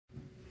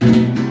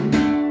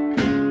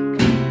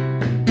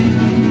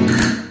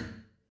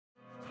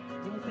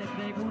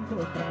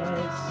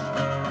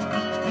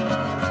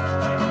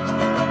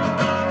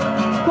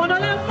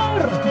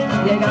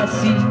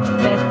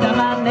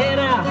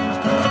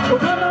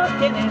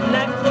meten en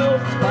la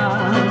copa.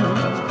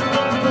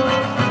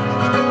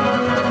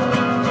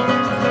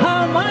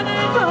 Amor de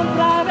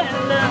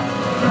compra-venta,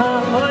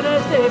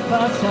 amores de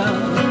pasar.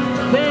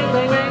 Ven,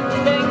 ven, ven,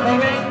 ven, ven,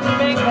 ven,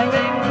 ven,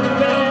 ven,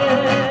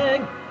 ven.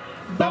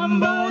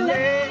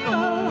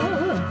 Bamboleo,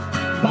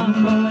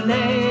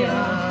 bambolea.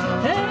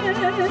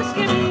 Es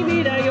que mi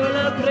vida yo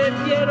la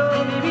prefiero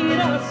vivir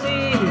así.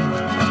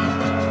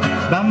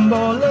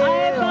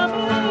 Bambolea,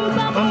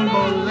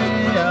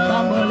 bambolea,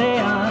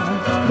 bambolea,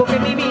 porque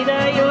mi vida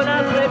yo la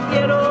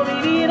prefiero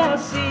vivir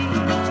así.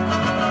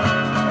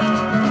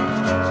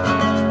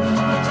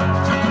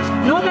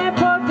 No me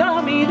importa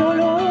mi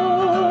dolor.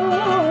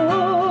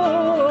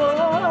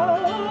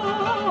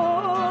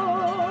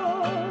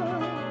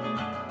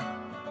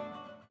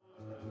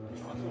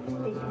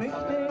 Ich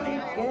möchte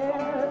dich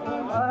gerne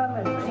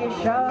umarmen, wir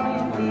schauen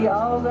in die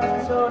Augen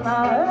so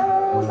nahe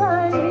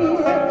bei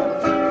mir.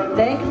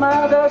 Denk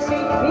mal, dass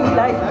ich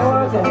vielleicht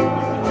morgen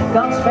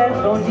ganz fern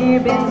von dir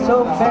bin,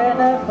 so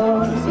ferne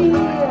von dir.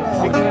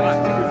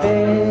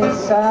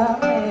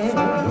 Bésame,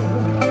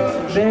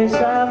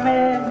 bésame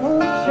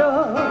mucho,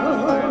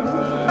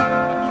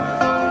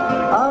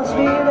 als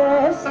wäre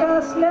es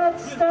das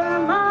letzte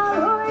Mal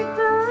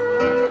heute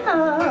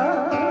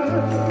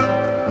Nacht.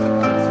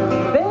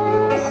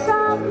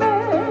 Bésame,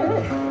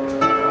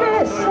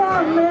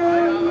 bésame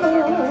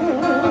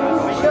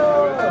mucho,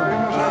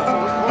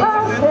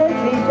 als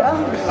hätte ich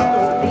Angst,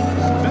 dich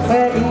zu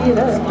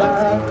verlieren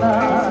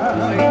danach.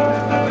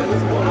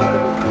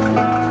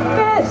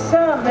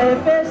 Bésame,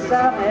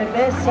 bésame,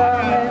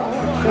 bésame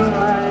mucho,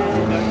 mein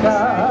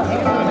Schatz.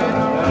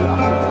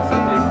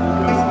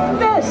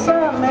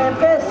 Bésame,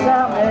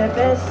 bésame,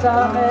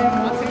 bésame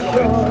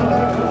mucho,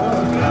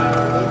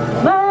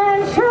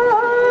 mein Schatz.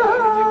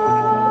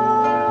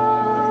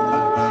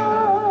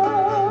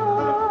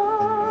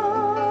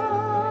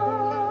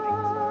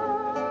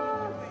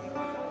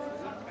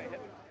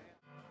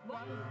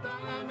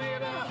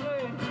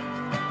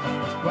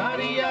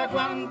 Guardia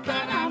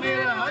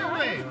Guantanamera,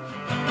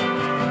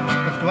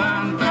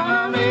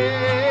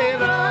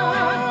 Guantanamera,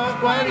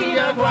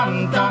 Guardia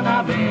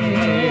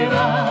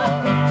Guantanamera.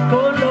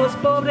 Con los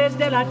pobres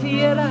de la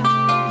tierra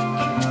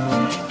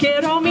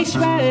quiero mi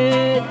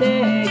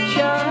suerte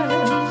echar.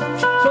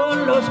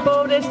 Con los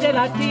pobres de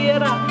la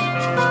tierra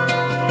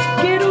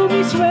quiero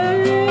mi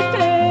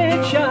suerte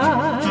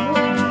echar.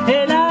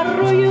 El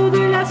arroyo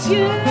de la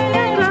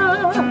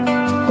sierra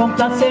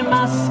complace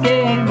más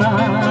que el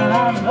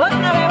mar.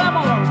 Otra vez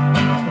vamos.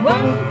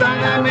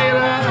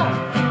 Guantanamera,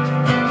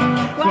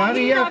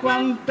 Guardia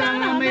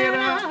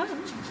Guantanamera,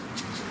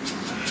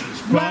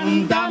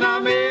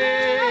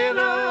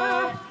 Guantanamera,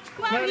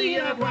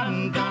 Guardia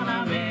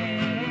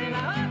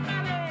Guantanamera. Otra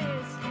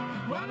vez.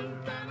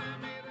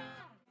 Guantanamera.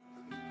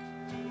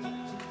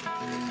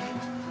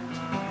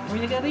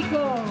 Oye, qué rico,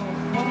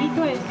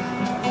 bonito es.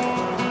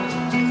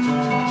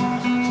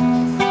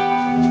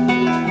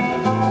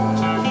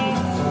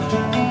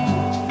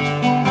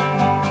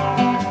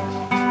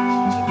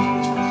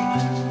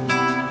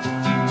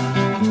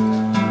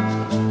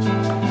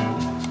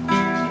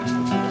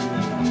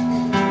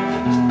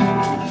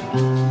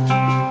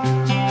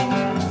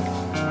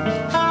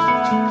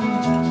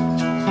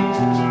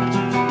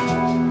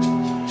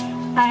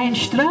 Ein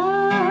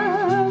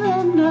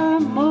strahlender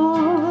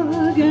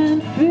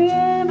Morgen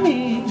für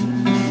mich.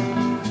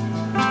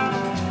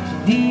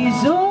 Die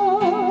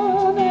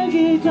Sonne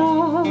geht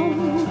auf,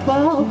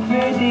 auch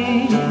für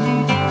dich.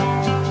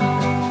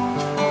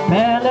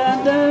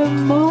 Perlender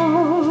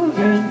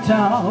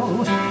Morgentau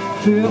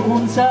für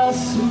uns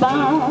als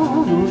Mann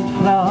und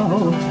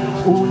Frau.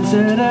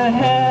 Unsere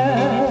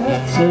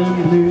Herzen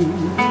blühen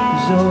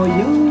so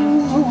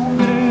jung und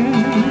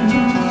grün.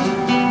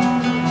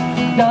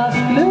 Das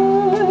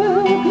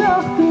Glück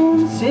lacht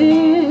uns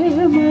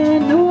immer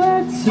nur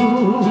zu.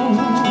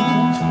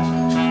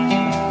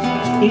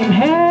 Im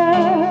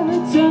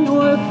Herzen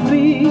nur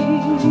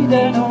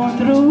Frieden und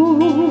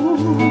Ruhe.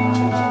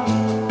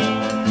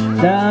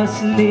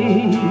 Das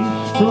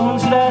Licht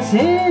unserer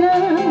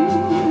Seelen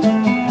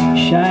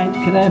scheint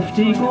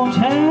kräftig und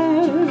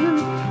hell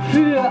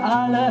für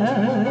alle,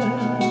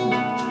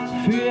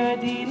 für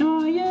die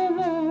neue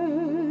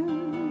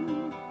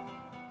Welt.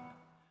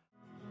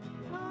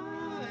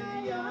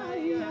 Ay,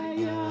 ay, ay,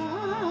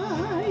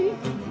 ay,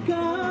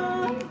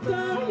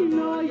 canta y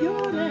no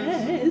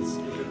llores,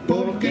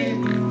 Porque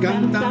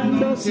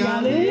cantando se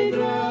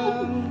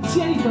alegra,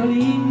 siendo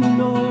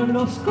lindo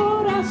los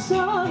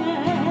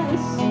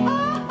corazones.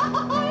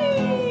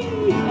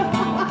 Ay.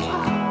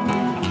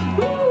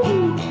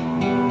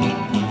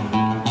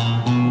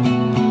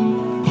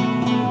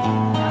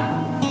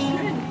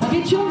 Heb je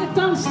het zo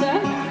gedanst, hè?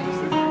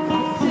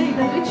 Zeg,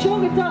 dat heb ik zo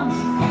gedanst.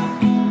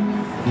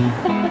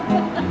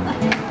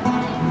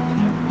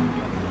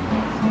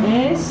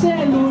 Ese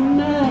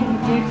lunar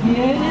que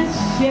tienes,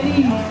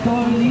 cielito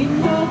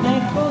lindo de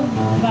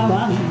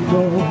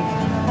contrabando,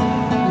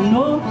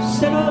 no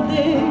se lo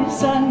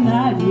des a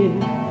nadie,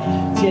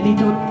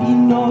 cielito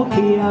lindo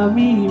que a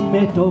mí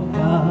me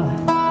toca.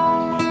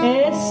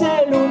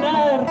 Ese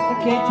lunar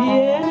que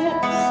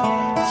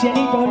tienes,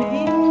 cielito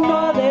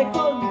lindo de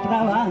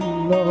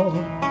contrabando,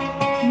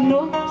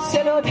 no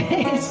se lo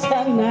des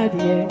a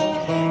nadie,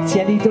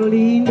 cielito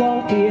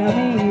lindo que a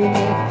mí me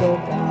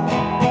toca.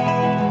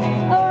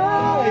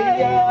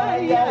 Ay,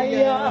 ay,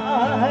 ay,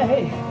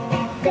 ay,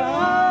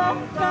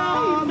 canta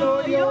y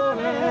no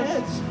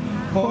llores,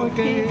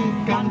 porque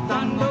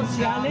cantando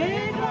se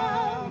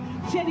alegra,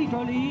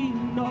 cielito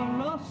lindo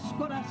los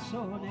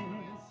corazones.